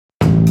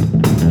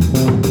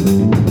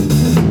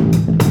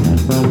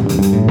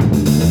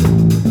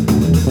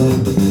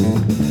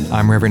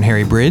I'm Reverend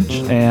Harry Bridge.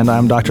 And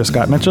I'm Dr.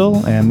 Scott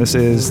Mitchell, and this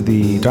is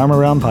the Dharma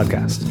Realm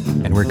Podcast.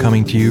 And we're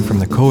coming to you from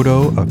the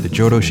Kodo of the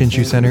Jodo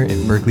Shinshu Center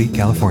in Berkeley,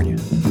 California.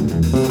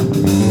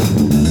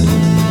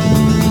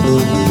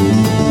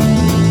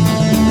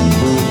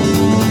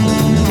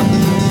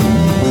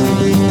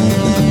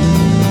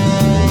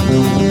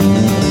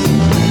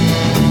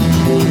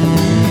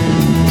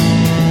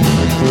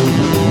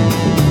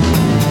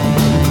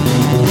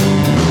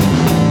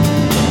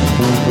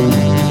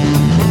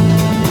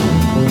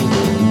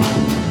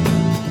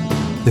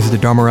 This is the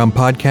Dharma Realm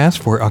Podcast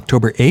for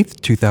October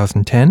 8th,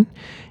 2010,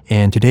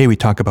 and today we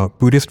talk about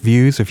Buddhist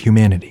views of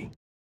humanity.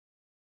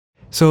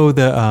 So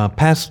the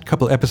past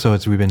couple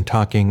episodes we've been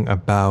talking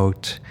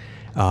about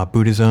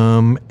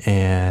Buddhism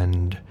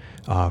and,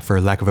 for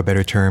lack of a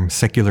better term,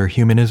 secular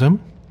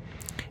humanism.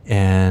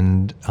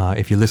 And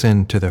if you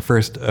listen to the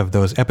first of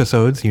those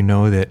episodes, you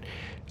know that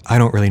I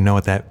don't really know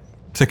what that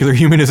secular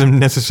humanism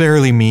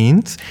necessarily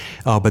means,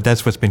 but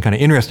that's what's been kind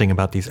of interesting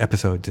about these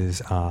episodes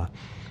is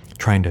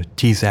trying to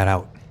tease that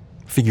out,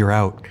 figure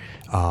out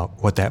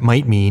what that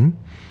might mean.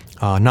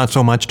 Not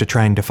so much to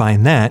try and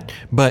define that,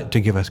 but to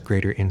give us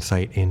greater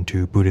insight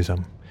into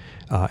Buddhism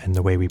and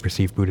the way we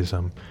perceive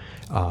Buddhism.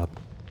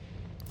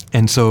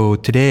 And so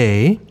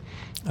today,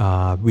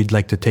 we'd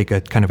like to take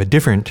a kind of a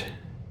different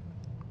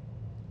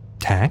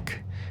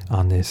tack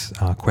on this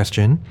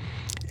question.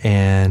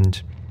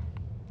 And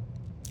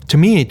to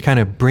me, it kind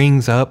of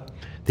brings up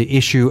the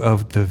issue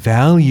of the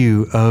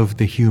value of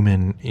the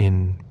human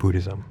in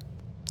Buddhism.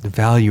 The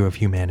value of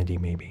humanity,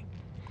 maybe,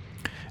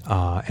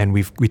 and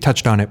we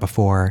touched on it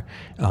before,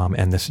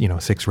 and this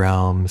 6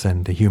 realms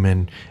and the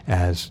human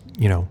as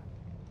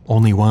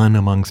only one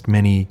amongst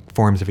many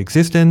forms of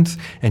existence,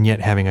 and yet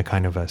having a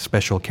kind of a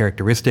special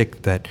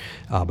characteristic that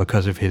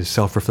because of his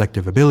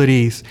self-reflective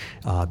abilities,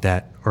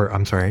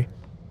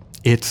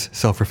 its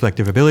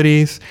self-reflective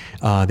abilities,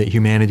 that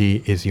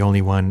humanity is the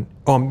only one.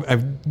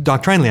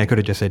 Doctrinally, I could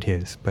have just said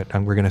his, but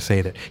we're going to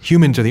say that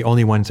humans are the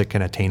only ones that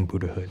can attain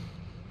Buddhahood.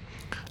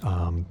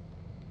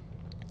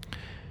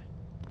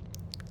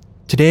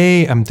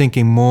 Today, I'm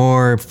thinking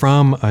more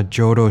from a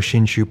Jodo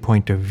Shinshu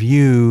point of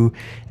view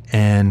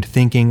and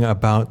thinking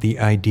about the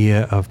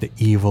idea of the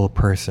evil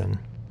person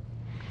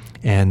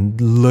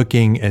and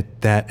looking at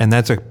that. And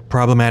that's a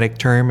problematic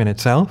term in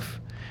itself.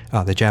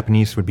 The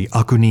Japanese would be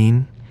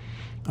akunin,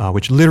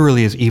 which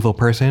literally is evil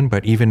person,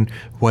 but even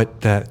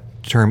what the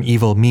term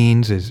evil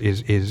means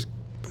is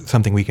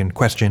something we can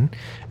question.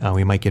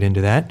 We might get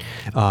into that.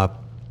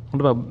 What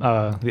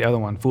about the other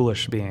one,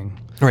 foolish being?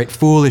 Right,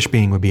 foolish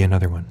being would be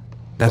another one.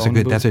 That's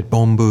Bonbu. that's it.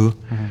 Bombu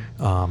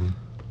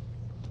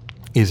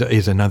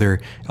is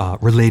another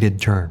related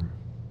term.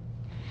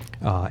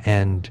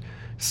 And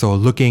so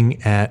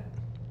looking at...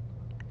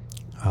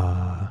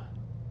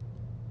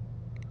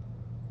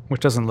 which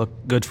doesn't look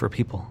good for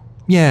people.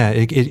 Yeah,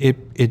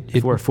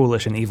 if we're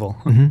foolish and evil.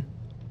 Mm-hmm.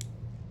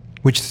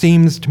 Which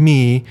seems to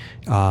me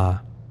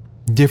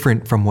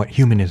different from what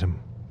humanism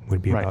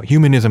would be about.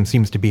 Humanism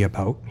seems to be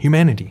about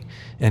humanity.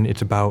 And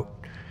it's about,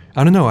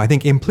 I don't know, I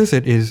think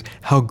implicit is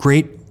how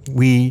great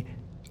we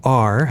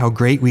are, how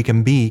great we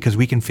can be, because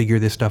we can figure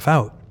this stuff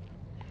out,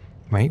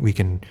 right? We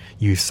can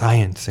use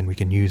science, and we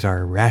can use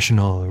our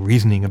rational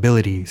reasoning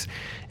abilities,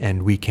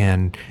 and we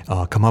can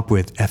come up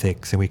with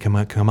ethics, and we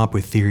can come up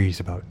with theories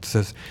about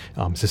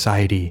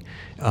society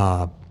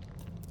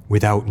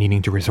without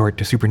needing to resort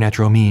to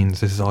supernatural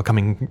means. This is all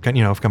coming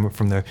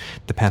from the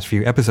past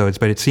few episodes,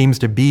 but it seems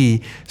to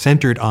be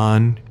centered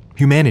on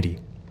humanity.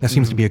 That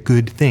seems to be a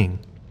good thing.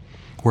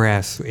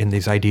 Whereas in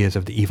these ideas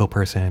of the evil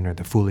person or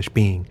the foolish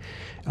being,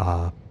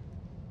 not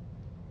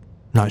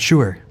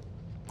sure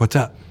what's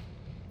up.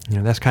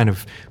 That's kind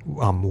of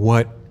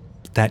what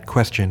that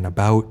question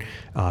about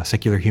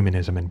secular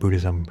humanism and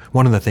Buddhism,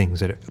 one of the things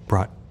that it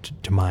brought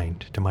to my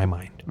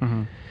mind.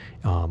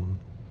 Mm-hmm.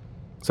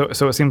 So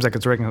it seems like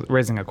it's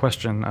raising a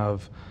question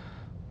of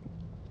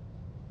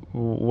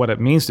what it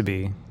means to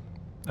be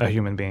a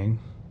human being.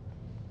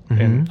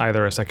 Mm-hmm. In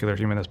either a secular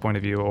humanist point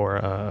of view or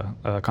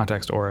a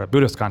context or a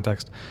Buddhist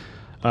context,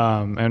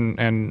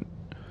 and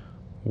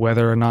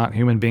whether or not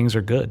human beings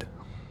are good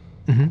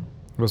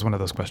was one of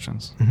those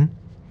questions. Mm-hmm.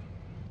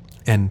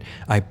 And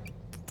I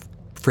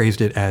phrased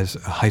it as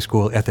a high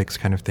school ethics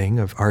kind of thing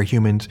of, are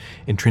humans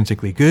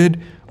intrinsically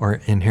good or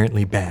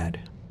inherently bad?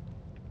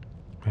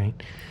 Right?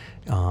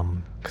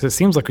 Because it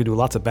seems like we do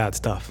lots of bad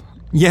stuff.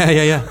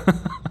 Yeah.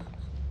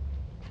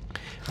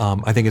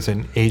 I think it's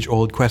an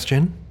age-old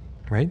question,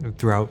 right?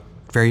 Throughout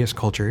various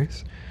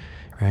cultures,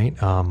 right?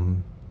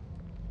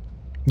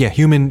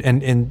 Human,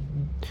 and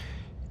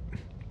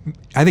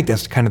I think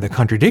that's kind of the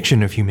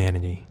contradiction of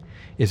humanity,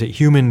 is that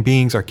human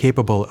beings are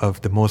capable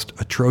of the most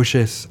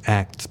atrocious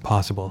acts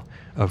possible,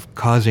 of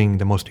causing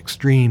the most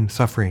extreme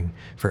suffering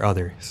for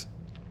others.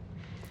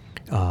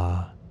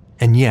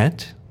 And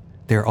yet,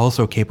 they're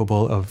also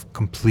capable of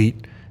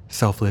complete,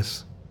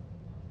 selfless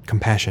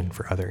compassion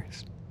for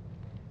others.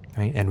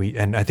 Right?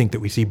 And I think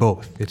that we see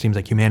both. It seems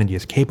like humanity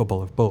is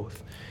capable of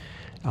both.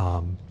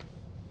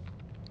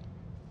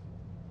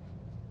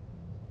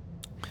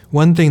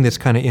 one thing that's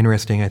kind of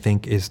interesting, I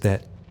think, is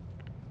that,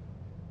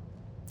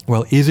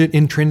 well, is it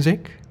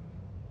intrinsic?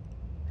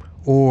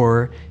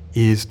 Or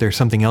is there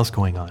something else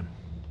going on?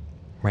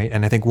 Right?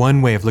 And I think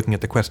one way of looking at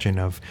the question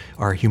of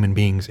are human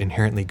beings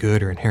inherently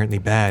good or inherently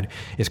bad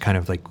is kind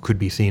of like could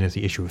be seen as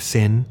the issue of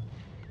sin.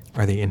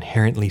 Are they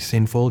inherently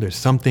sinful? There's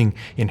something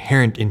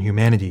inherent in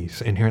humanity,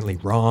 inherently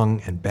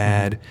wrong and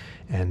bad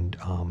and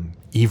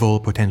evil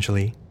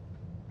potentially,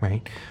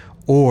 right?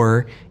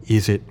 Or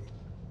is it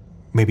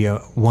maybe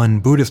one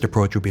Buddhist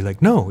approach would be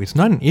like, no, it's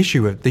not an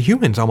issue of the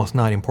human's almost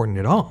not important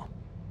at all.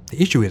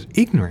 The issue is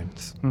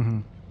ignorance.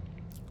 Mm-hmm.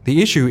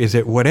 The issue is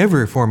that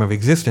whatever form of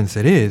existence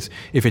it is,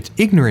 if it's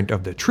ignorant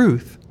of the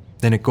truth,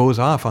 then it goes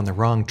off on the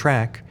wrong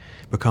track,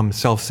 becomes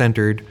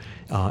self-centered,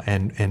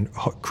 and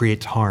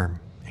creates harm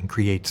and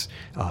creates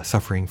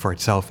suffering for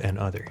itself and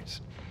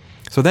others.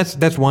 So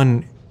that's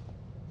one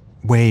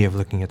way of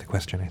looking at the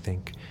question, I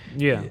think.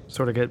 Yeah,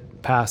 sort of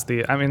get past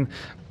the, I mean,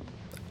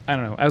 I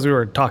don't know, as we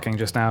were talking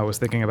just now, I was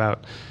thinking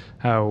about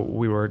how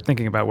we were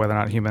thinking about whether or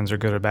not humans are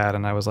good or bad,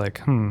 and I was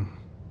like,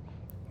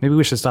 maybe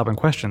we should stop and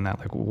question that.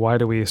 Like, why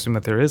do we assume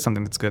that there is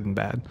something that's good and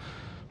bad,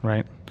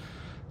 right?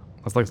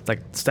 Let's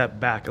like step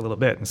back a little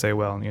bit and say,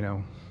 well, you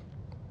know,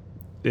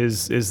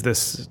 is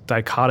this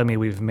dichotomy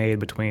we've made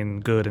between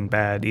good and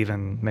bad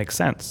even make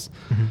sense,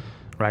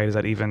 right? Is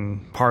that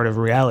even part of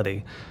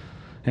reality?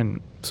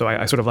 And so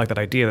I sort of like that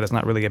idea that it's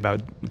not really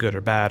about good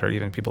or bad or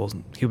even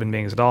human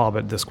beings at all,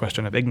 but this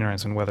question of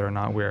ignorance and whether or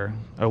not we're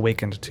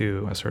awakened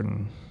to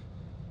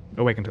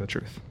the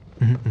truth.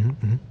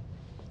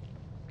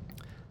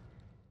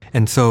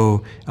 And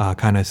so,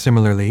 kind of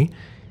similarly,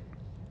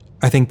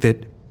 I think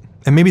that,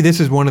 and maybe this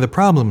is one of the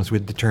problems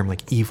with the term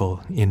like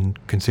evil in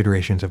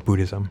considerations of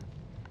Buddhism,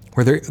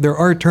 where there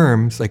are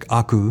terms like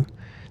aku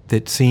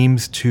that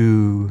seems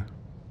to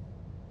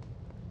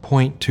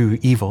point to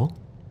evil,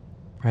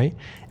 right?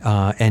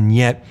 And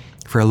yet,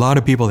 for a lot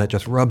of people, that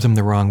just rubs them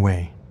the wrong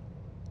way.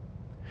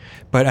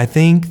 But I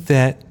think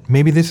that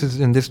maybe this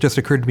just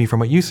occurred to me from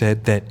what you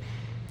said, that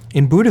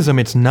in Buddhism,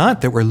 it's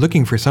not that we're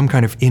looking for some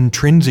kind of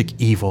intrinsic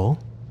evil,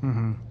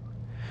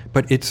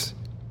 but it's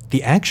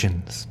the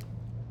actions,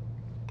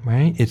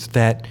 right? It's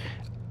that,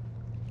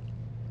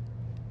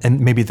 and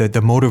maybe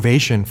the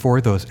motivation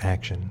for those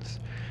actions,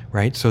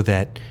 right? So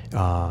that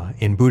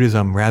in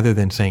Buddhism, rather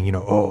than saying, you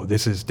know, oh,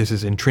 this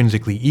is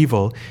intrinsically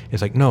evil,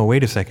 it's like, no,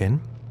 wait a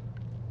second.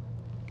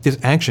 This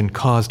action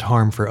caused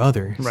harm for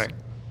others. Right.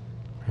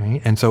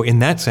 And so in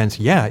that sense,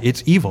 yeah,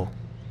 it's evil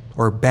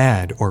or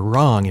bad or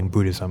wrong in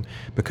Buddhism,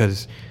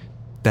 because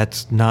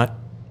that's not,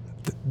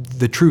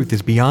 the truth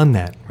is beyond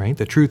that, right?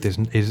 The truth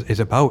is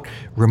about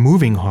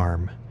removing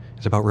harm.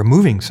 It's about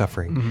removing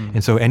suffering.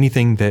 And so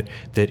anything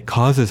that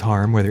causes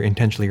harm, whether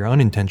intentionally or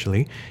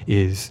unintentionally,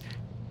 is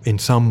in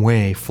some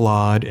way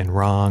flawed and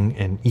wrong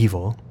and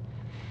evil.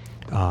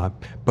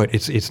 But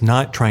it's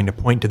not trying to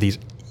point to these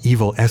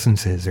evil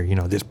essences, or, you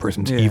know, this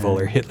person's evil,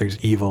 or Hitler's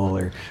evil,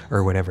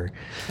 or whatever.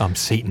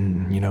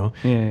 Satan, you know?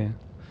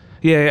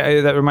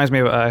 Yeah, that reminds me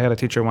of, I had a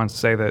teacher once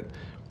say that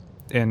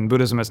in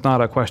Buddhism, it's not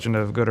a question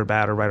of good or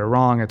bad or right or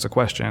wrong. It's a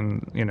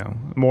question, you know,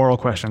 moral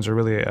questions are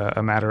really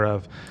a matter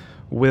of,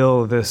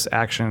 will this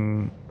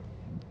action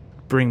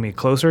bring me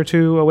closer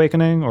to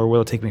awakening, or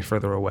will it take me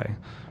further away?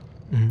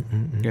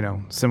 You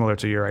know, similar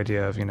to your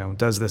idea of, you know,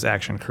 does this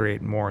action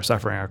create more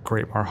suffering or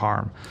create more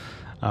harm?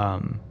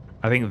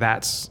 I think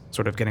that's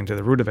sort of getting to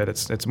the root of it.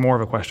 It's more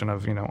of a question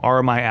of, you know,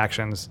 are my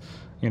actions,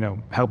 you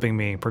know, helping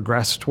me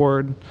progress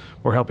toward,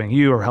 or helping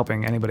you, or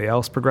helping anybody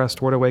else progress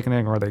toward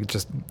awakening, or are they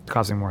just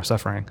causing more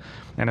suffering?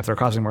 And if they're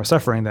causing more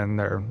suffering, then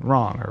they're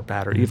wrong or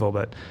bad or evil,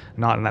 but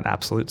not in that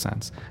absolute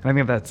sense. And I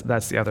think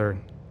that's the other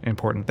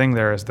important thing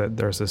there, is that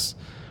there's this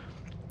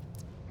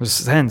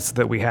sense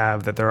that we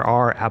have that there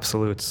are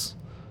absolutes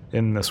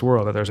in this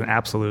world, that there's an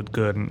absolute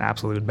good and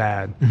absolute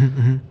bad.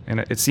 And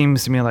it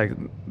seems to me like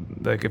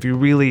if you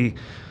really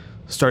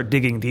start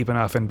digging deep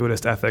enough in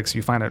Buddhist ethics,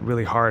 you find it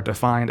really hard to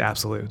find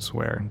absolutes,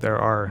 where there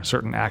are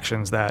certain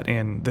actions that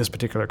in this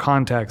particular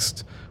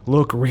context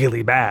look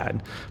really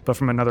bad, but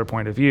from another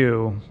point of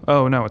view,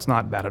 oh no, it's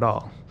not bad at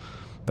all.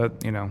 That,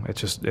 you know,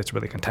 it's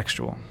really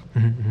contextual.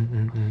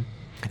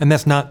 And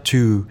that's not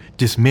to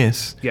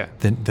dismiss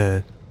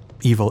the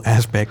evil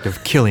aspect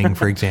of killing,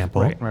 for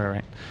example.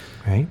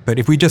 Right? But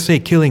if we just say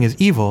killing is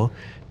evil,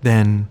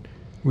 then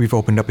we've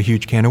opened up a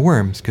huge can of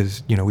worms,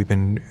 because, you know, we've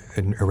been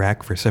in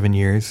Iraq for 7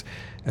 years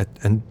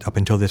and up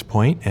until this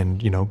point,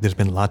 and, you know, there's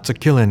been lots of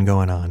killing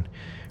going on,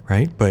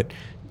 right? But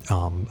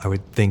I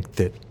would think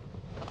that,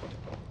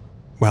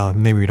 well,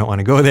 maybe we don't want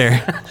to go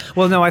there.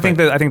 Well, no, I think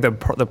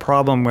the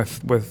problem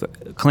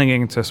with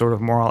clinging to sort of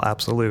moral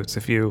absolutes,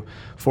 if you,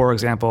 for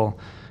example,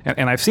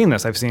 and I've seen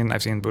this, I've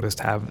seen Buddhists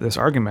have this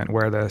argument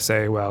where they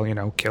say, well, you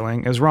know,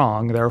 killing is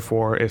wrong,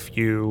 therefore if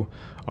you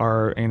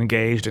are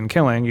engaged in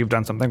killing, you've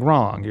done something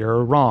wrong,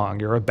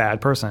 you're a bad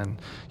person,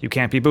 you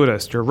can't be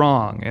Buddhist, you're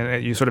wrong.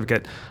 And you sort of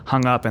get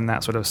hung up in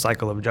that sort of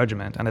cycle of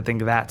judgment. And I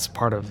think that's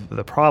part of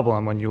the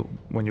problem when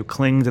you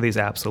cling to these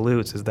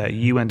absolutes, is that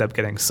you end up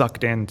getting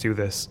sucked into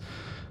this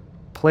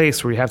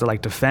place where you have to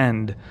like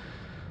defend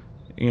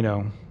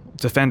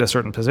defend a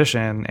certain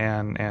position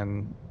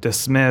and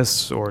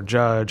dismiss or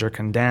judge or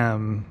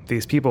condemn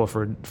these people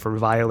for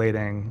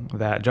violating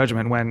that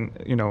judgment when,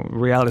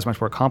 reality is much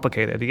more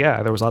complicated.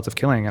 Yeah, there was lots of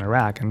killing in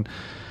Iraq, and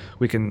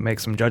we can make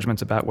some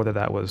judgments about whether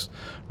that was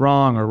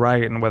wrong or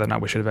right and whether or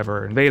not we should have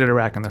ever invaded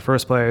Iraq in the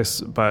first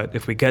place. But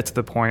if we get to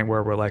the point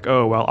where we're like,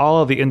 oh, well,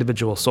 all of the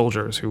individual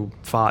soldiers who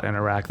fought in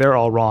Iraq, they're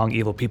all wrong,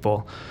 evil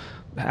people,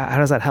 how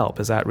does that help?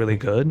 Is that really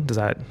good? Does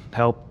that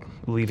help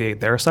alleviate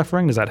their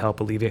suffering? Does that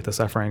help alleviate the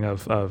suffering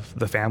of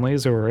the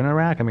families who are in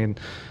Iraq? I mean,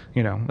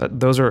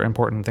 those are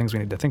important things we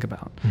need to think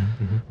about,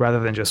 rather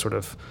than just sort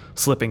of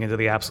slipping into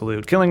the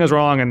absolute killing is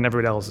wrong and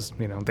everybody else is,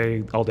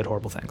 they all did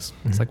horrible things.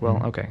 It's like,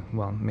 well, okay,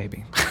 well,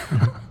 maybe.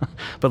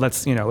 But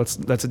let's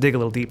dig a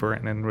little deeper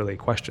and really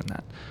question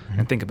that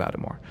and think about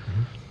it more.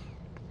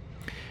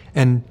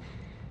 And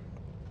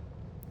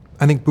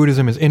I think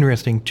Buddhism is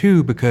interesting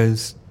too,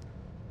 because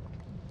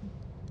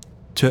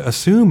to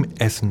assume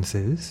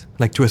essences,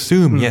 like to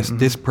assume, yes,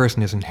 this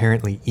person is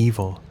inherently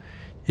evil,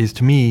 is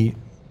to me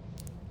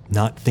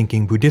not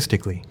thinking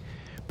Buddhistically.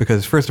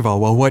 Because first of all,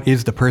 well, what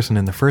is the person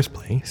in the first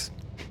place?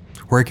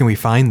 Where can we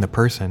find the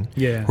person?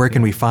 Where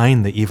can we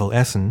find the evil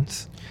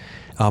essence?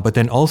 But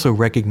then also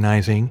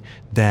recognizing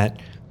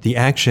that the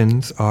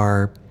actions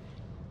are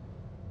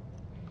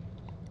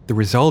the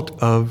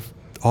result of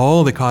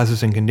all the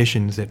causes and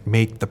conditions that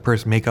make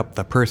up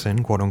the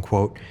person, quote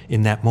unquote,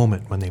 in that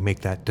moment when they make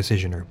that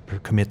decision or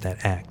commit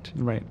that act.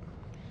 Right.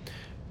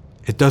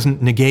 It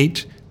doesn't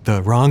negate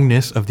the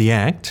wrongness of the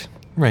act,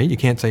 right? You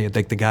can't say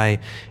like the guy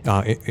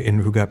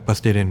who got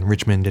busted in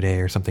Richmond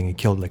today or something, he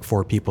killed like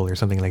 4 people or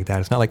something like that.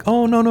 It's not like,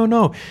 oh,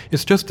 no.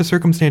 It's just the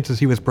circumstances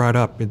he was brought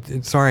up.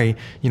 Sorry,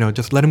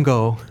 just let him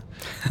go.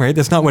 Right?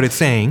 That's not what it's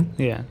saying.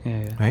 Yeah.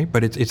 Right?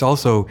 But it's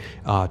also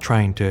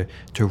trying to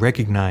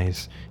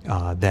recognize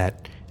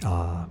that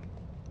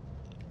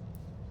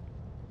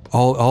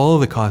all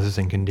the causes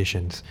and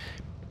conditions,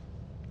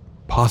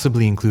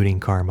 possibly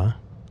including karma,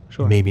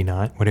 maybe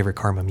not, whatever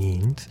karma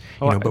means.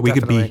 But we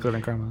could be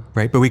including karma.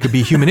 Right, but we could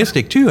be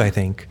humanistic too, I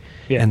think,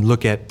 and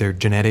look at their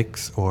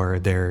genetics or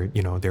their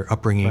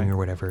upbringing or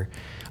whatever.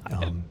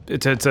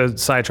 To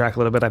sidetrack a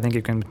little bit, I think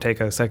you can take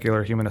a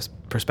secular humanist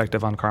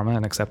perspective on karma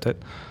and accept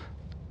it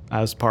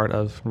as part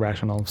of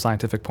rational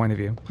scientific point of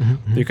view.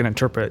 You can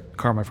interpret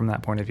karma from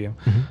that point of view.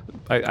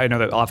 I know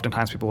that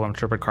oftentimes people will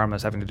interpret karma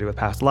as having to do with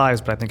past lives,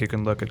 but I think you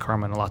can look at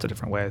karma in lots of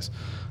different ways.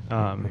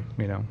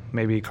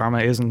 Maybe karma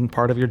isn't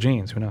part of your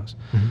genes, who knows?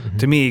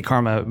 To me,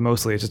 karma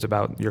mostly is just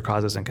about your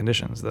causes and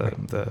conditions,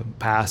 the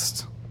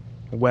past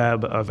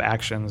web of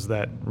actions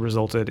that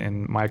resulted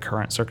in my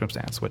current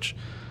circumstance, which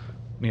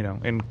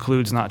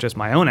includes not just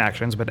my own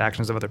actions, but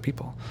actions of other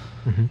people.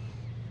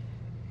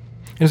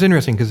 It's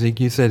interesting because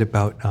you said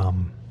about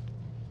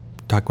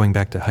going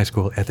back to high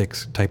school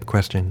ethics type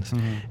questions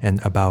and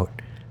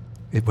about,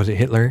 was it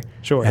Hitler?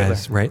 Sure, Hitler.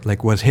 Right?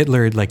 Like, was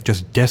Hitler like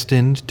just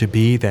destined to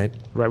be that?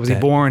 Right. Was he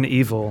born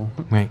evil?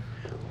 Right.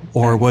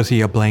 Or was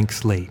he a blank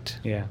slate?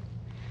 Yeah.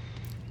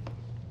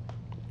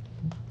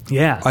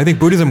 I think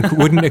Buddhism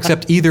wouldn't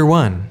accept either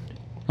one.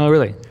 Oh,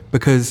 really?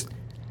 Because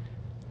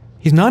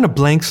he's not a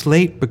blank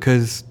slate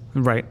because...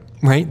 Right?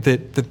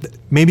 That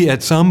maybe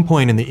at some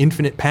point in the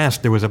infinite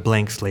past there was a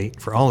blank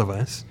slate for all of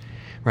us,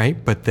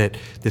 right? But that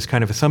this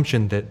kind of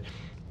assumption that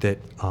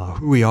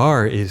who we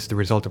are is the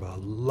result of a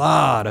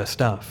lot of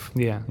stuff.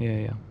 Yeah.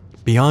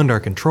 Beyond our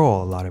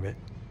control, a lot of it,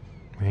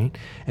 right?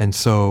 And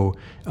so,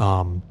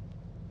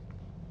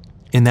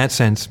 in that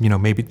sense,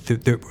 maybe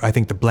I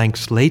think the blank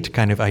slate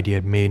kind of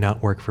idea may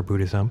not work for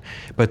Buddhism,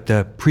 but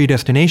the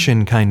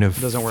predestination kind of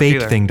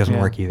fate thing doesn't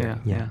work either.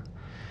 Yeah,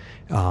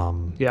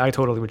 I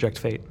totally reject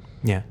fate.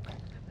 Yeah.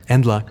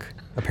 And luck,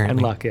 apparently.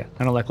 And luck, yeah.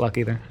 I don't like luck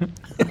either.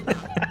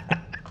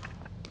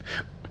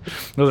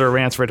 Those are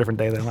rants for a different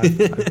day, though.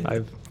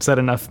 I've said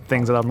enough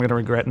things that I'm going to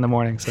regret in the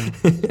morning. So,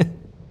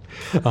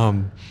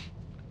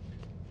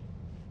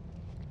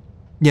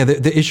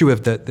 the issue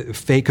of the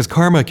fate, because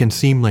karma can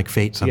seem like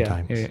fate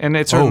sometimes. Yeah. And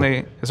it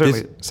certainly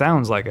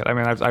sounds like it. I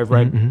mean, I've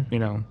read,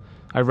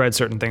 I've read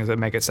certain things that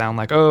make it sound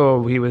like,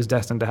 oh, he was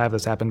destined to have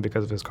this happen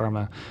because of his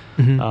karma.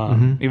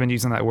 Even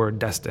using that word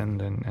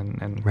destined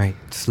and right,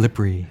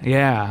 slippery.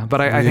 Yeah, but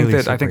I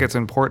think it's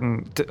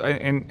important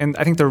and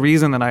I think the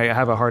reason that I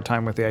have a hard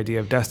time with the idea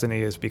of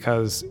destiny is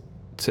because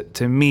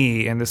to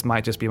me, and this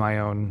might just be my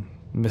own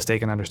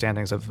mistaken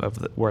understandings of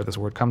where this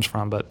word comes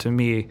from, but to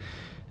me,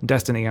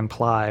 destiny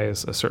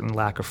implies a certain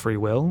lack of free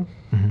will.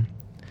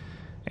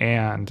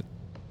 And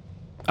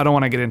I don't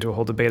want to get into a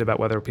whole debate about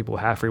whether people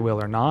have free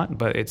will or not,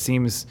 but it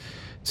seems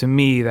to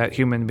me that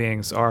human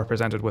beings are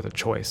presented with a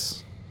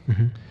choice.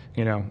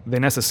 They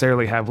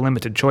necessarily have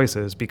limited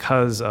choices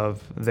because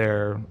of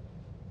their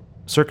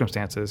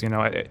circumstances.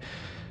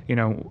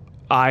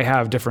 I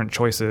have different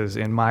choices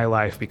in my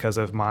life because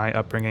of my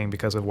upbringing,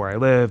 because of where I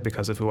live,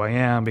 because of who I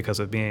am, because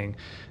of being,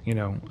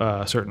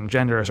 a certain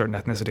gender, a certain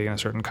ethnicity in a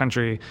certain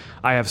country.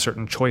 I have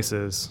certain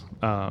choices.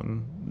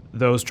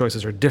 Those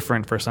choices are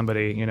different for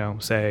somebody,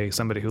 say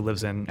somebody who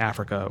lives in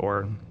Africa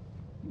or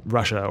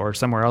Russia or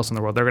somewhere else in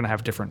the world, they're going to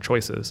have different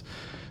choices.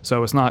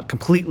 So it's not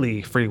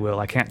completely free will.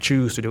 I can't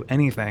choose to do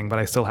anything, but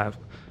I still have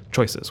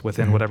choices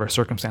within whatever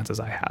circumstances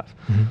I have.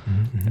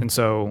 And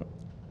so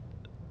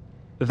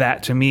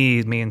that to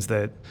me means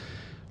that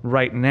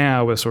right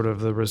now is sort of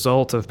the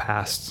result of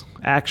past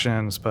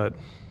actions, but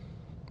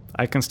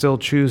I can still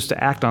choose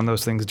to act on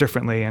those things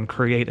differently and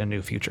create a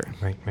new future.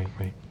 Right.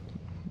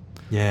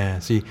 Yeah,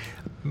 see,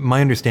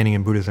 my understanding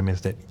in Buddhism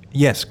is that,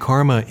 yes,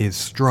 karma is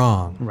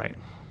strong. Right.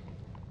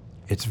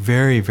 It's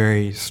very,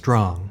 very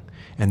strong.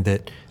 And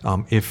that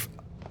if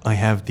I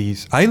have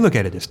these, I look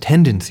at it as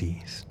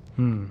tendencies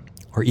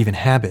or even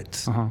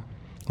habits.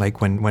 Like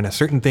when a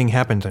certain thing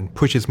happens and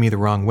pushes me the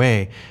wrong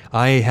way,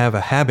 I have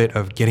a habit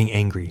of getting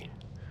angry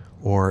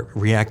or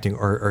reacting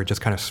or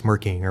just kind of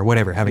smirking or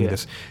whatever, having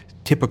this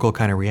typical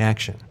kind of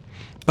reaction.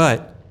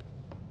 But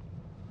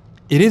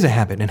it is a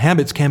habit, and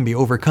habits can be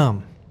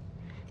overcome,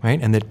 right?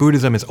 And that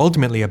Buddhism is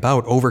ultimately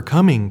about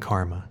overcoming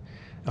karma,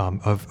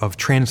 of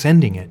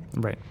transcending it,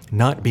 right?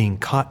 Not being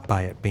caught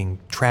by it, being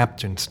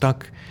trapped and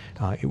stuck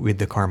with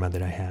the karma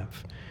that I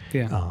have.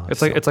 Yeah,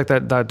 it's like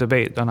that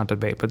debate, not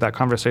debate, but that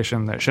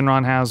conversation that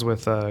Shinran has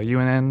with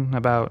Yuan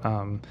about,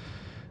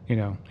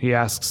 he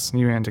asks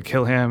Yuan to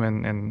kill him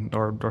and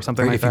or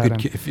something like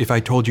that. If I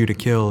told you to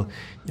kill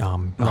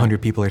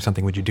 100 people or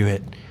something, would you do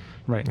it?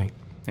 Right.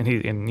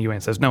 And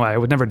Yuan says, no, I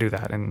would never do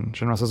that. And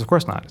Shinran says, of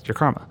course not. It's your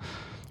karma,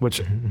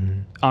 which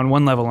on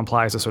one level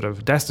implies a sort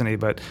of destiny.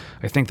 But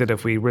I think that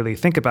if we really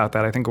think about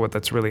that, I think what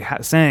that's really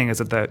saying is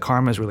that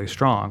karma is really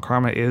strong.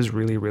 Karma is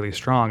really, really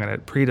strong, and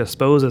it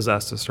predisposes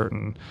us to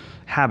certain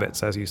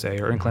habits, as you say,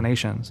 or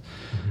inclinations.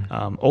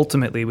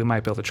 Ultimately, we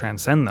might be able to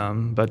transcend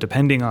them, but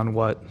depending on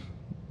what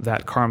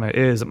that karma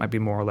is, it might be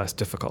more or less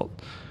difficult,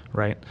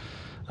 right?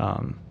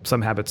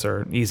 Some habits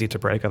are easy to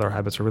break, other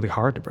habits are really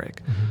hard to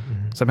break.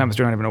 Some habits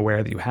you're not even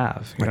aware that you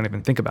have. You don't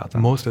even think about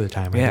them. Most of the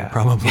time, I think,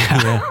 probably.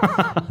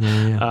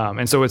 Yeah.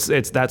 And so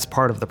it's that's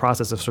part of the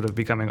process of sort of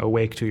becoming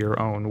awake to your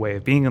own way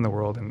of being in the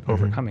world and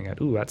overcoming it.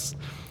 Ooh,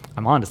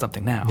 I'm on to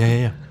something now.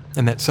 Yeah.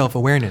 And that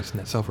self-awareness and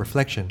that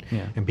self-reflection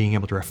and being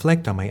able to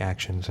reflect on my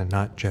actions and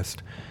not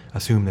just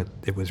assume that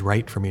it was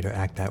right for me to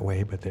act that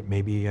way, but that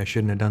maybe I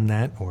shouldn't have done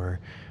that, or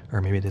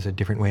maybe there's a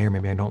different way, or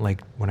maybe I don't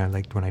like when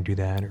I do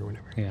that, or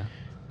whatever. Yeah.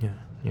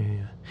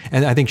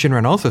 And I think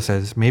Shinran also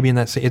says, maybe in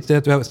that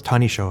was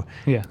Tanisho.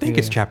 Yeah. I think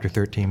it's chapter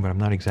 13, but I'm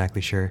not exactly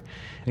sure.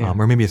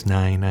 Or maybe it's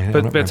 9.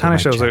 But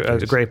Tanisho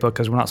is a great book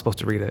because we're not supposed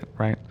to read it,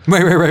 right?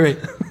 Right.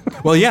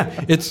 Well, yeah,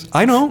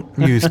 I don't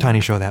use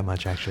Tanisho that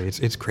much, actually.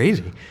 It's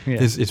crazy. Yeah.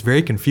 It's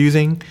very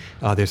confusing.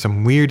 There's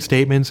some weird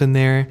statements in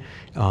there.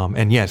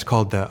 And yeah, it's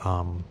called the,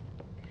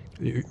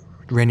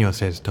 Renyo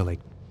says to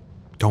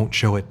don't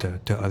show it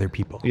to other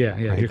people. Yeah.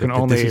 Right? You can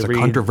only this is a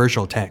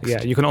controversial text.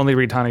 Yeah, you can only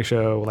read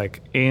Tanisho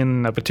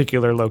in a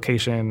particular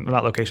location,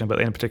 not location, but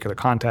in a particular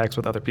context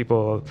with other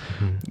people.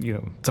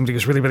 Somebody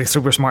who's really, really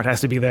super smart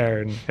has to be there,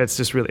 and it's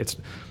just really,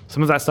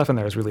 some of that stuff in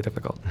there is really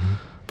difficult.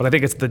 But I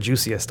think it's the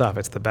juiciest stuff.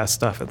 It's the best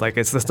stuff.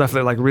 It's the stuff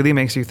that really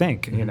makes you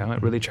think.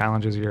 It really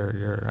challenges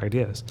your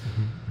ideas.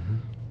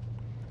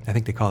 I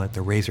think they call it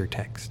the razor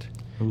text,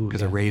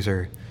 because a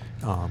razor,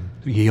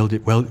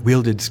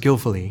 wielded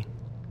skillfully,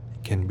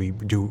 can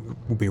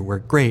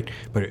work great,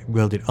 but it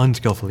wielded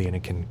unskillfully and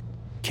it can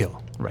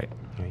kill. Right.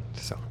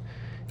 So,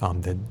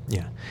 but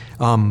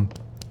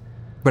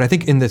I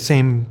think in the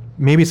same,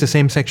 maybe it's the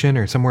same section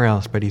or somewhere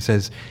else, but he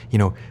says,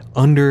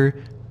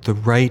 under the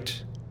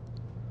right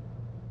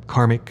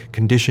karmic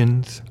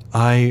conditions,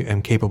 I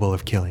am capable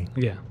of killing.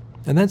 Yeah.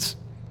 And that's.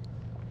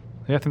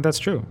 Yeah, I think that's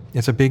true.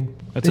 It's a big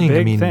thing. It's a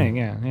big thing.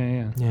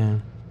 Yeah.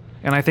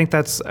 And I think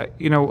that's,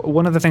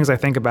 one of the things I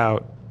think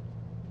about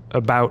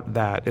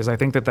that is I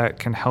think that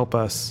can help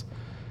us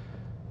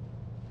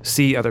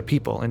see other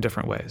people in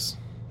different ways,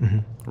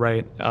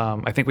 right?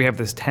 I think we have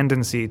this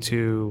tendency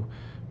to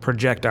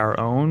project our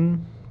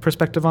own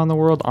perspective on the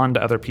world onto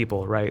other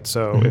people, right?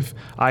 So if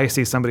I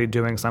see somebody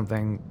doing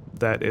something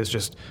that is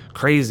just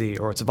crazy,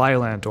 or it's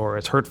violent, or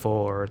it's hurtful,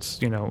 or it's,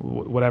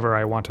 whatever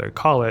I want to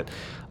call it,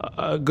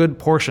 a good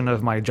portion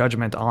of my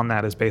judgment on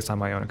that is based on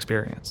my own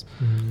experience,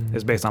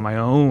 is based on my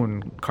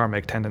own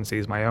karmic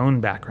tendencies, my own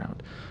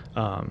background.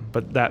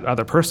 But that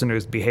other person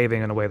who's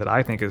behaving in a way that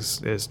I think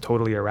is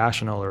totally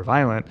irrational or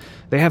violent,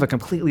 they have a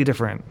completely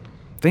different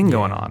thing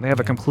going on. They have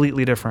a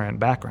completely different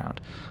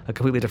background, a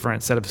completely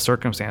different set of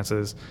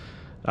circumstances.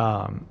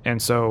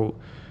 And so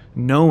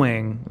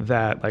knowing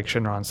that, like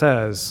Shinran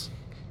says,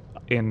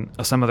 in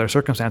some other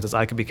circumstances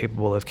I could be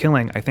capable of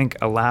killing, I think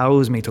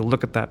allows me to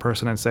look at that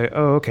person and say,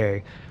 oh,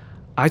 okay,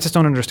 I just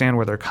don't understand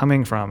where they're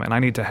coming from, and I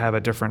need to have a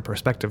different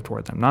perspective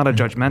toward them. Not a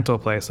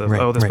judgmental place of,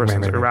 this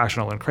person's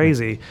irrational and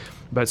crazy,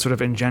 but sort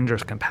of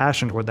engenders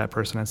compassion toward that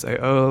person and say,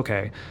 oh,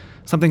 okay,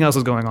 something else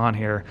is going on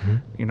here.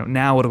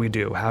 Now what do we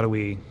do? How do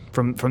we,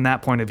 from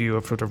that point of view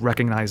of sort of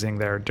recognizing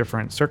their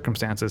different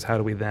circumstances, how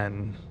do we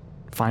then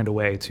find a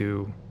way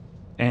to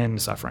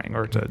end suffering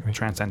or to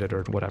transcend it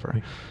or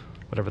whatever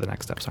the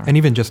next steps are? And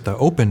even just the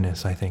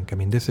openness, I think. I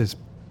mean, this is,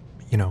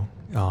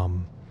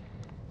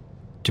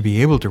 to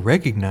be able to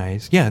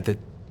recognize, that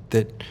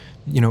that,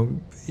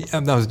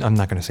 I'm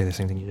not going to say the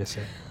same thing you just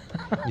said.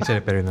 You said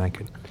it better than I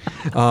could.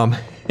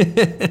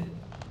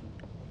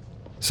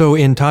 So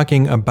in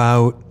talking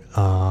about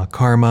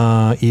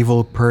karma,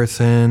 evil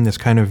person, this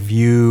kind of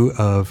view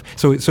of...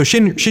 So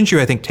Shinshu,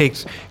 I think,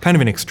 takes kind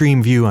of an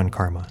extreme view on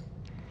karma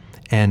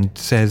and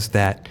says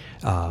that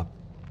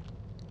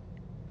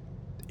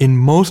in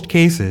most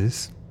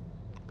cases,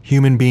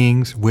 human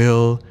beings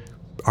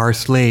are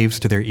slaves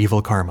to their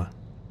evil karma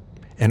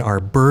and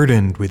are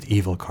burdened with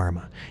evil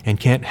karma and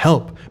can't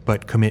help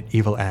but commit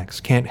evil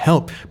acts, can't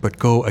help but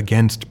go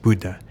against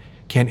Buddha,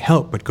 can't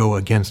help but go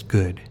against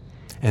good,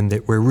 and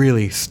that we're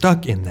really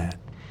stuck in that.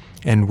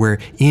 And we're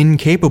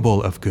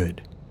incapable of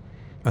good.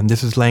 And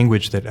this is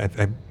language that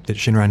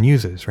Shinran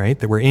uses, right?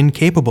 That we're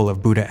incapable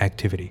of Buddha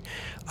activity.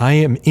 I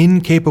am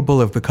incapable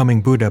of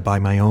becoming Buddha by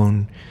my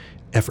own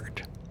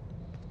effort.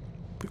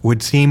 It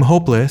would seem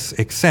hopeless,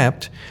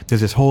 except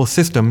there's this whole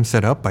system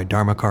set up by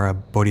Dharmakara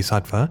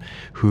Bodhisattva,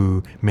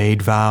 who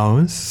made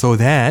vows so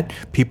that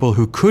people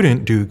who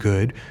couldn't do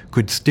good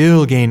could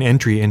still gain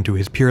entry into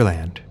his Pure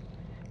Land.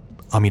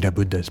 Amida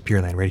Buddha's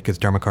Pure Land, right? Because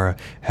Dharmakara,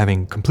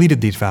 having completed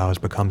these vows,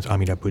 becomes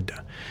Amida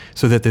Buddha.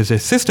 So that there's a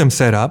system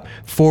set up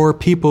for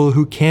people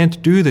who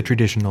can't do the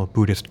traditional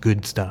Buddhist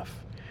good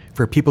stuff,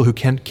 for people who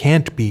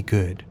can't be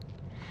good.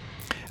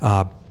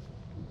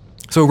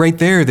 So right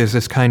there's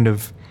this kind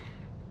of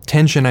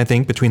tension, I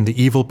think, between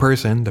the evil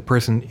person, the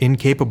person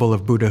incapable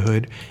of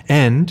Buddhahood,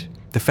 and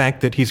the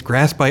fact that he's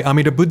grasped by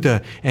Amida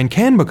Buddha and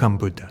can become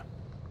Buddha.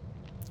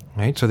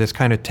 Right? So this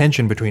kind of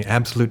tension between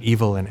absolute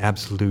evil and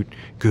absolute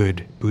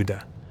good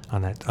Buddha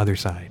on that other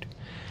side.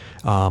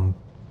 I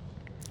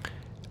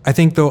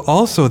think, though,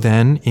 also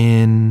then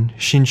in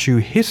Shinshu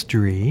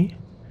history,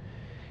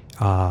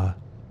 during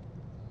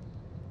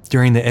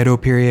the Edo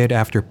period,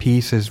 after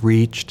peace is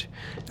reached,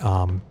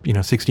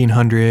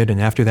 1600,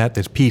 and after that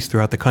there's peace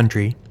throughout the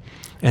country.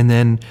 And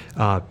then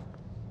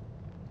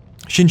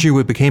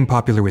Shinshu became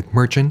popular with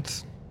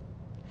merchants.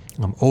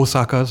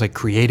 Osaka is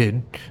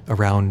created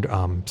around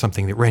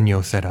something that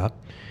Renyo set up,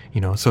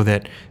 so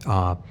that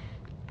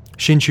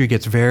Shinshu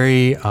gets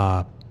very,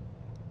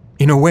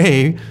 in a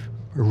way,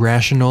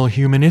 rational,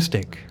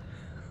 humanistic.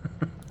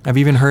 I've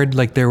even heard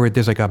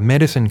there's a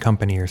medicine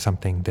company or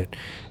something that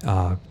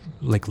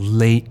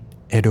late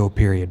Edo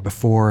period,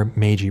 before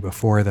Meiji,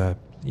 before the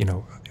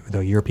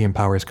European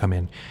powers come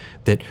in,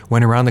 that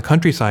went around the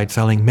countryside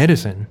selling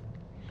medicine,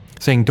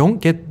 saying, don't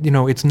get,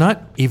 it's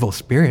not evil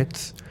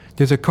spirits.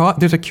 There's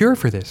a cure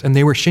for this. And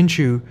they were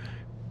Shinshu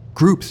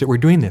groups that were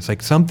doing this.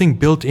 Something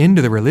built into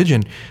the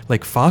religion,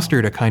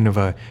 fostered a kind of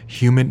a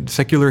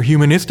secular,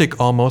 humanistic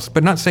almost,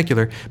 but not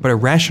secular, but a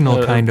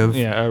rational kind of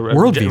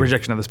worldview.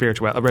 Rejection of the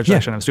spiritual, a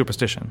rejection of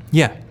superstition.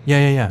 Yeah.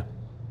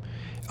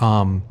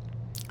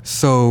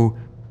 So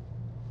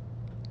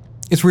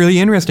it's really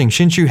interesting.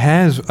 Shinshu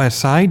has a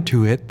side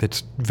to it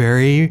that's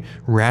very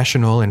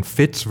rational and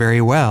fits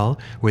very well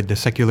with the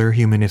secular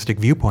humanistic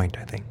viewpoint,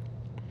 I think.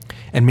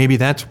 And maybe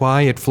that's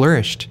why it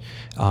flourished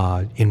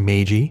in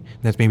Meiji.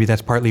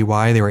 That's partly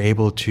why they were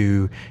able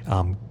to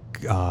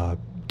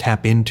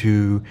tap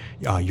into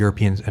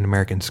European and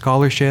American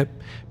scholarship,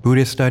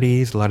 Buddhist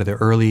studies. A lot of the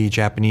early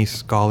Japanese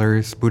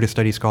scholars, Buddhist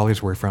studies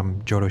scholars, were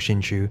from Jodo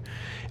Shinshu.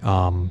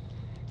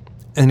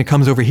 And it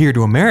comes over here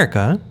to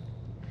America,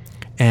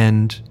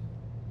 and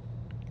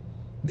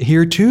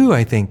here too,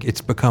 I think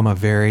it's become a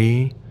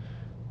very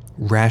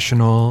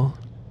rational,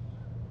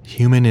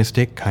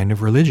 humanistic kind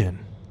of religion.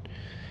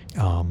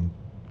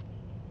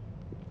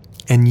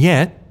 And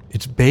yet,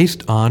 it's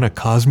based on a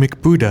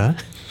cosmic Buddha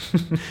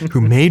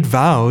who made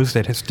vows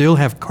that still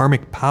have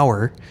karmic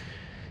power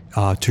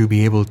to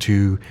be able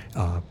to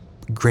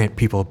grant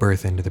people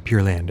birth into the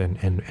Pure Land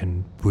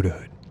and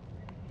Buddhahood.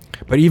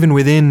 But even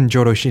within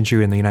Jodo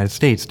Shinshu in the United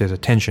States, there's a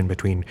tension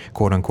between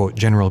quote-unquote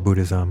general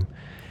Buddhism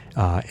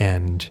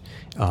and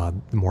the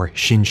more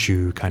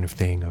Shinshu kind of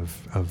thing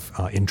of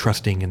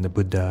entrusting in the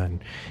Buddha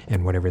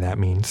and whatever that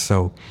means.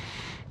 So,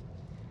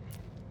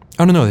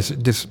 I don't know,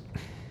 this,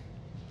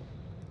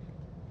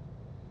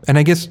 and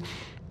I guess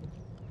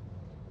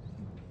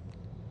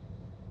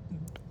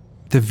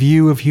the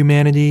view of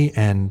humanity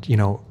and,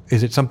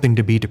 is it something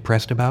to be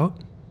depressed about?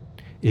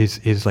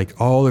 Is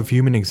all of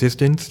human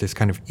existence this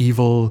kind of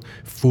evil,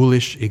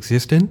 foolish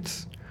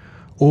existence?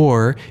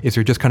 Or is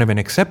there just kind of an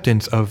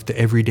acceptance of the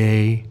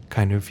everyday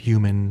kind of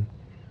human,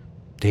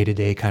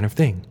 day-to-day kind of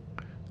thing?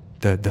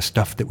 The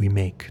stuff that we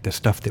make, the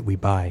stuff that we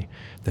buy,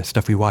 the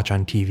stuff we watch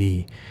on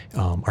TV,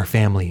 our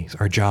families,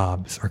 our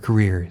jobs, our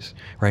careers,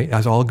 right?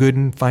 That's all good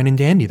and fine and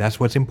dandy. That's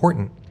what's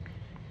important,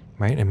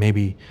 right? And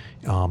maybe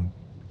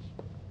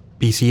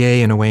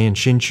BCA, in a way, in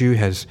Shinshu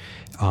has,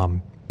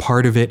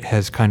 part of it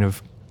has kind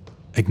of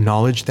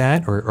acknowledged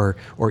that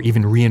or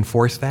even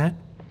reinforced that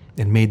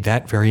and made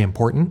that very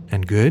important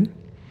and good.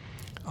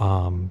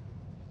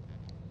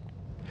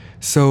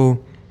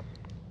 So,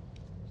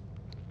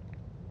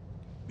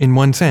 in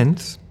one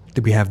sense,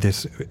 that we have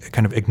this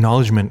kind of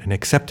acknowledgement and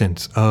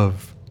acceptance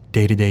of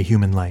day-to-day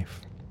human life.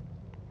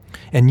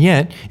 And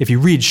yet, if you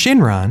read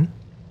Shinran,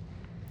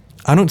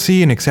 I don't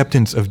see an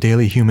acceptance of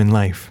daily human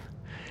life.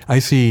 I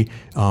see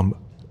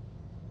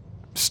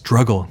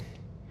struggle.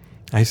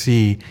 I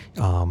see,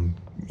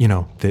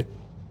 that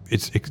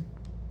it's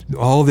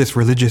all this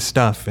religious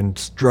stuff and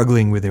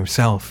struggling with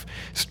himself,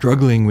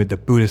 struggling with the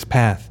Buddhist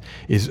path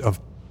is of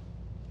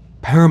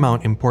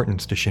paramount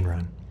importance to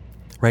Shinran,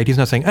 right? He's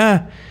not saying,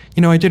 I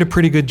did a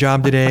pretty good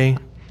job today.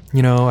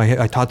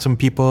 I taught some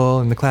people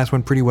and the class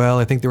went pretty well.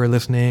 I think they were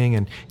listening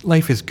and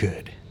life is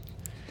good.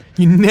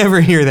 You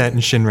never hear that in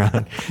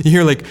Shinran. You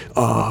hear like,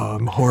 oh,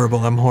 I'm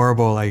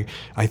horrible. I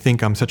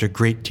think I'm such a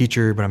great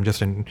teacher, but I'm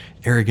just an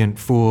arrogant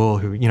fool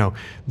who,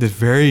 this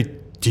very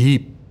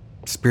deep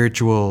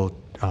spiritual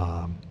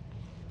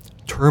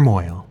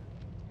turmoil.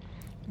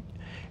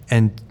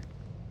 And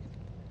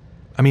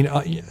I mean,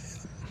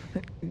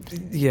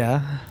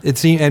 yeah.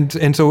 It's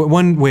and so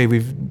one way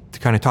we've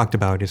kind of talked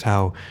about is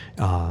how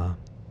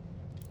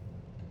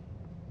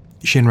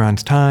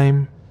Shinran's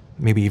time,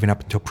 maybe even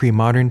up until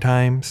pre-modern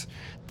times,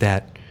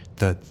 that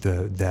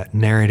that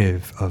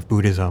narrative of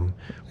Buddhism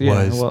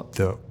was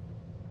the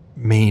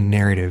main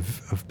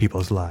narrative of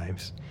people's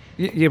lives.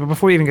 Yeah, but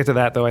before we even get to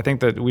that, though, I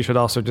think that we should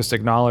also just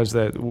acknowledge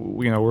that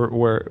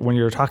we're when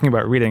you're talking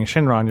about reading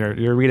Shinran,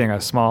 you're reading a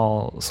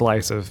small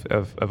slice of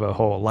a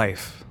whole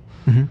life.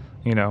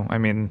 Mm-hmm. I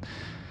mean,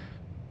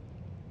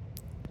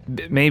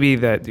 maybe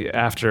that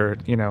after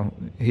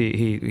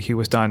he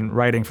was done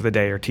writing for the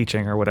day or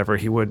teaching or whatever,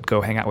 he would go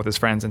hang out with his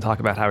friends and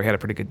talk about how he had a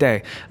pretty good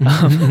day.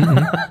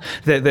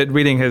 That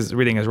reading his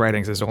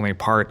writings is only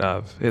part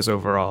of his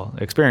overall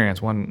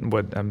experience. One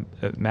would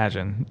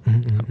imagine.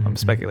 I'm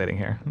speculating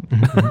here.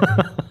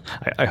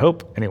 I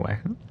hope anyway.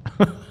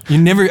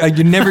 You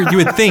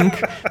would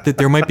think that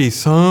there might be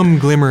some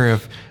glimmer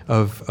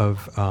of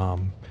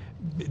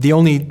the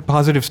only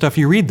positive stuff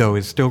you read though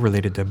is still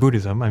related to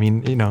Buddhism. I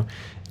mean,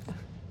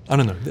 I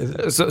don't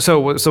know. So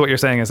what you're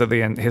saying is that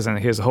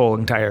his whole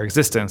entire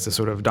existence is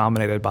sort of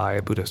dominated by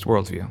a Buddhist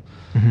worldview,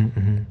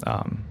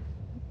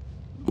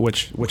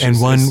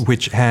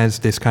 which has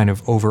this kind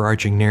of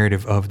overarching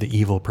narrative of the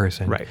evil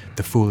person, right,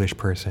 the foolish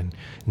person,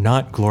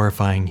 not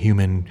glorifying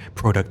human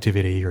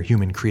productivity or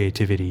human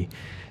creativity,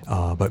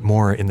 but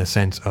more in the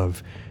sense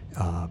of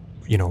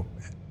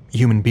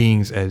human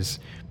beings as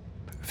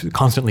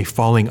constantly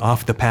falling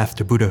off the path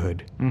to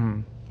Buddhahood.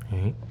 Mm-hmm.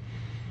 Right?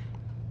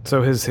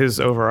 So his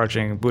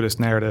overarching Buddhist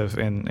narrative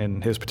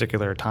in his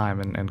particular time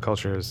and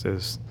culture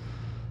is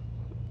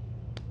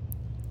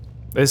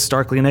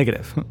starkly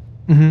negative,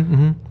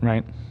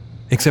 right?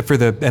 Except for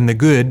the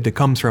good that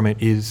comes from it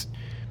is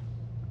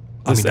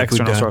this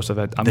external Buddha, source of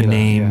it. The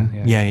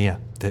name,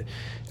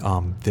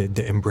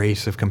 the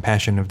embrace of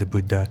compassion of the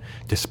Buddha,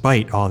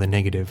 despite all the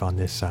negative on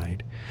this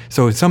side.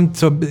 So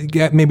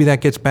maybe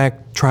that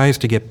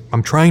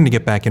I'm trying to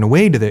get back in a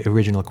way to the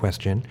original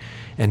question,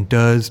 and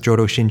does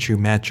Jodo Shinshu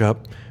match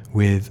up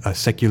with a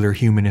secular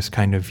humanist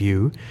kind of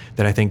view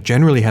that I think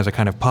generally has a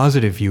kind of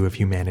positive view of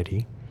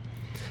humanity?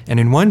 And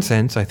in one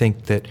sense, I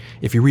think that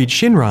if you read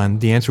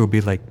Shinran, the answer will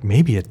be like,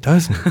 maybe it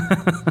doesn't.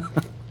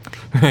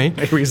 Right?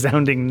 A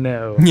resounding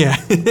no. Yeah.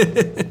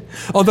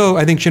 Although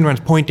I think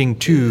Shinran's pointing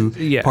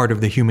to part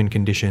of the human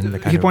condition.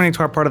 He's pointing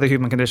to part of the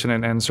human condition,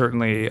 and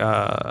certainly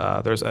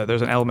there's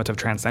an element of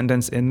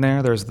transcendence in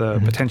there. There's the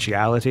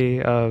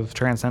potentiality of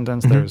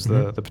transcendence. There's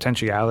the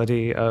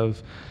potentiality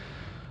of,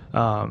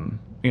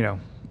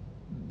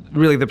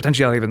 really the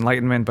potentiality of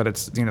enlightenment, but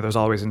it's, there's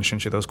always in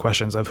Shinshu those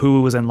questions of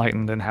who was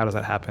enlightened and how does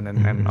that happen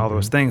and all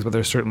those things, but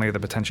there's certainly the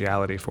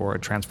potentiality for a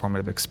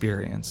transformative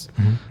experience,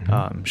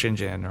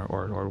 Shinjin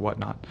or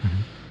whatnot,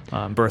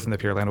 birth in the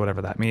Pure Land,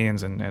 whatever that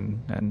means,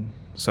 and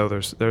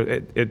so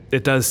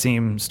it does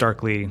seem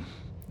starkly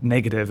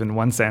negative in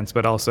one sense,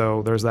 but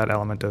also there's that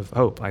element of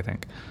hope, I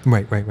think.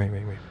 Right.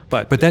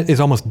 But that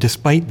is almost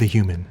despite the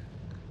human.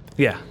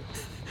 Yeah.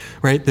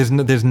 Right?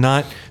 There's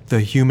not the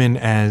human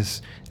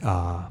as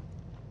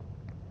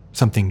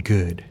something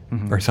good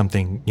or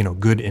something,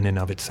 good in and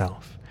of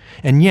itself.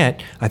 And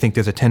yet, I think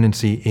there's a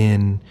tendency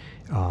in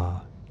the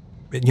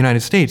United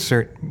States,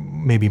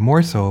 maybe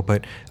more so,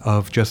 but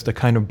of just a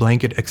kind of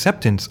blanket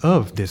acceptance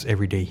of this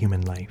everyday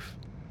human life.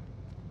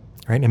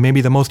 Right? And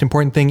maybe the most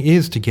important thing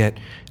is to get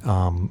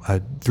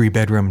a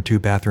 3-bedroom,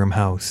 2-bathroom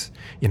house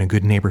in a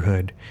good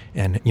neighborhood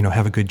and,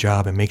 have a good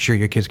job and make sure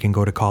your kids can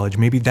go to college.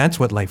 Maybe that's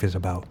what life is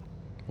about.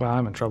 Wow,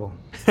 I'm in trouble.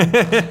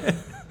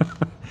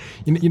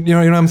 You know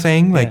what I'm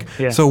saying?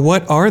 Yeah. So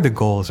what are the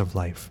goals of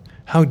life?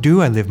 How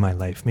do I live my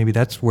life? Maybe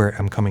that's where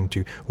I'm coming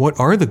to. What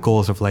are the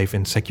goals of life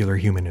in secular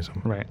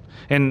humanism? Right.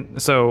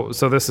 And so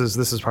this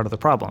is part of the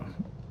problem,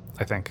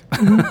 I think.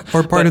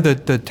 Or part of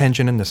the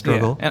tension and the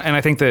struggle. Yeah. And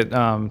I think that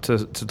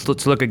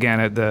to look again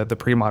at the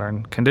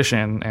pre-modern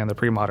condition and the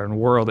pre-modern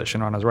world that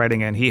Shinran is writing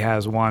in, he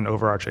has one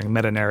overarching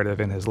meta-narrative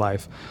in his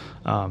life.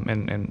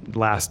 In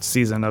last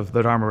season of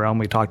the Dharma Realm,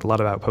 we talked a lot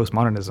about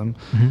postmodernism,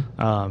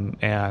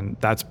 and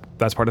that's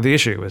part of the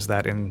issue, is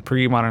that in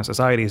pre-modern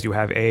societies, you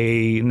have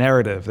a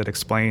narrative that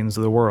explains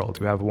the world.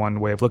 You have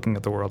one way of looking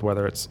at the world,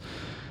 whether it's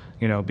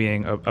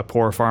being a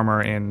poor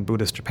farmer in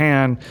Buddhist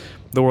Japan,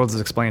 the world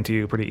is explained to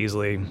you pretty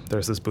easily.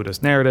 There's this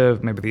Buddhist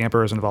narrative, maybe the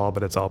emperor is involved,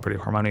 but it's all pretty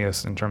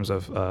harmonious in terms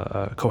of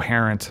a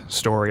coherent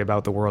story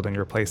about the world and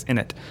your place in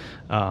it.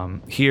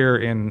 Here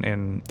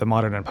in the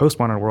modern and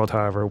postmodern world,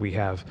 however, we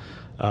have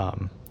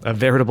a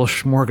veritable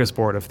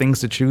smorgasbord of things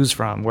to choose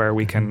from, where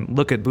we can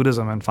look at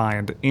Buddhism and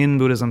find in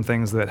Buddhism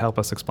things that help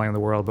us explain the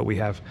world, but we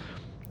have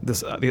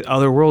the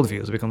other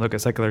worldviews. We can look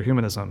at secular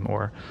humanism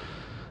or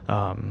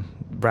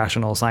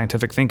rational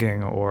scientific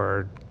thinking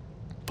or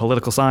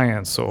political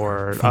science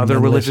or other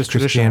religious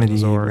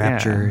traditions or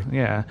rapture.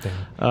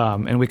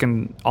 And we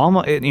can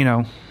almost,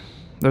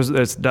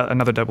 there's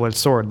another double-edged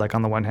sword. Like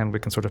on the one hand, we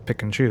can sort of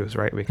pick and choose,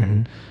 right? We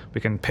can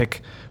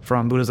pick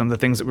from Buddhism the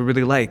things that we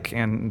really like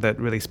and that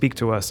really speak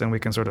to us, and we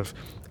can sort of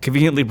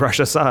conveniently brush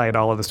aside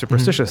all of the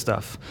superstitious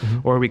stuff.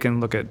 Or we can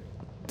look at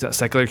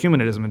secular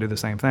humanism and do the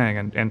same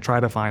thing and try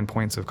to find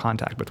points of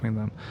contact between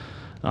them.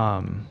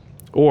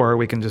 Or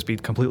we can just be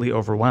completely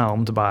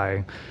overwhelmed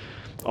by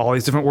all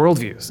these different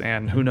worldviews,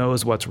 and who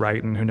knows what's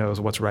right and who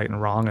knows what's right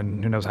and wrong,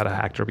 and who knows how to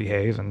act or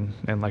behave, and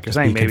like you're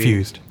saying, be maybe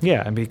confused.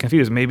 Yeah, and be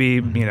confused. Maybe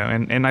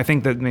and I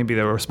think that maybe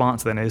the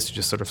response then is to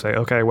just sort of say,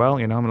 okay, well,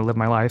 I'm going to live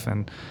my life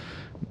and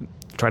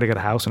try to get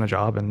a house and a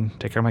job and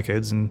take care of my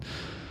kids and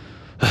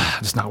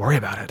just not worry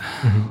about it.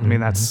 I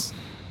mean, that's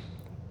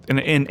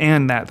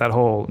and that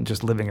whole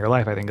just living your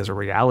life, I think, is a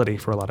reality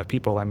for a lot of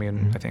people. I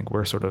mean, I think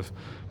we're sort of,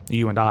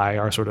 you and I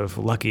are sort of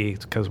lucky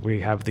because we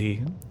have the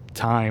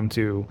time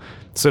to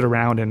sit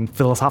around and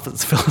philosophical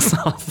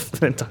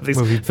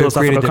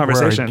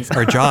conversations.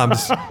 Our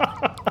jobs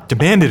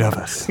demanded of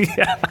us.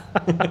 Yeah.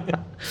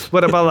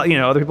 But about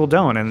other people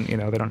don't, and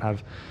they don't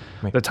have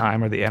the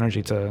time or the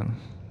energy to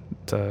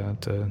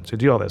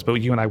do all this. But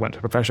you and I went to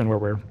a profession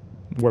where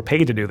we're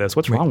paid to do this.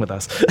 What's wrong with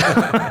us?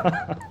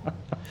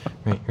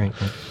 Right.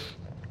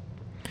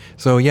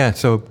 So I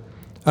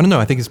don't know.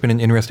 I think it's been an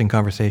interesting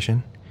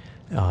conversation.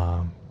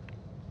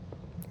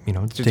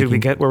 Did we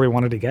get where we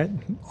wanted to get?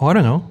 Oh, I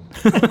don't know.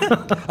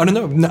 I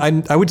don't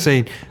know. I would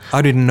say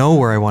I didn't know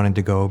where I wanted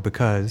to go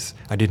because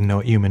I didn't know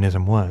what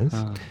humanism was.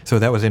 So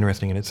that was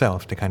interesting in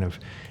itself to kind of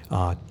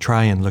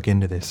try and look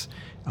into this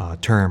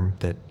term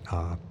that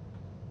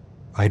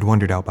I'd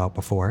wondered about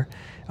before.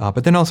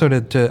 But then also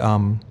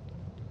to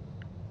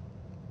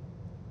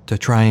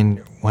try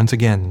and once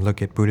again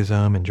look at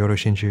Buddhism and Jodo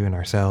Shinshu and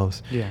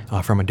ourselves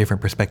from a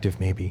different perspective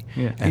maybe,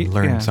 and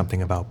learn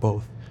something about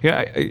both.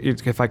 Yeah,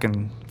 if I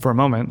can, for a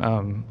moment,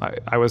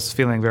 I was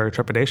feeling very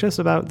trepidatious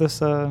about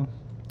this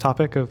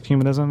topic of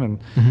humanism,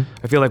 and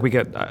I feel like we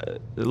get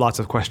lots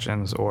of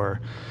questions, or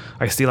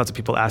I see lots of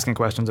people asking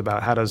questions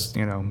about how does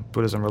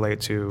Buddhism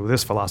relate to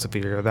this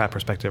philosophy or that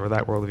perspective or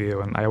that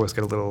worldview, and I always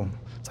get a little,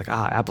 it's like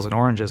apples and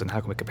oranges, and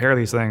how can we compare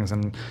these things,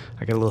 and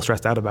I get a little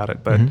stressed out about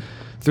it. But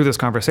through this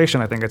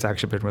conversation, I think it's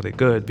actually been really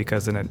good,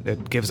 because then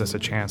it gives us a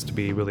chance to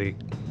be really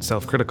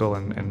self-critical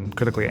and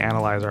critically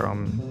analyze our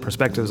own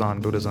perspectives on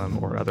Buddhism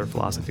or other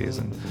philosophies,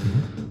 and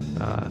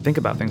think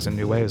about things in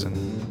new ways and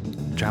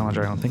challenge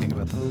our own thinking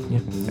about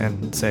them,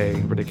 and say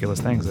ridiculous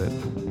things that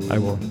I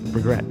will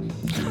regret.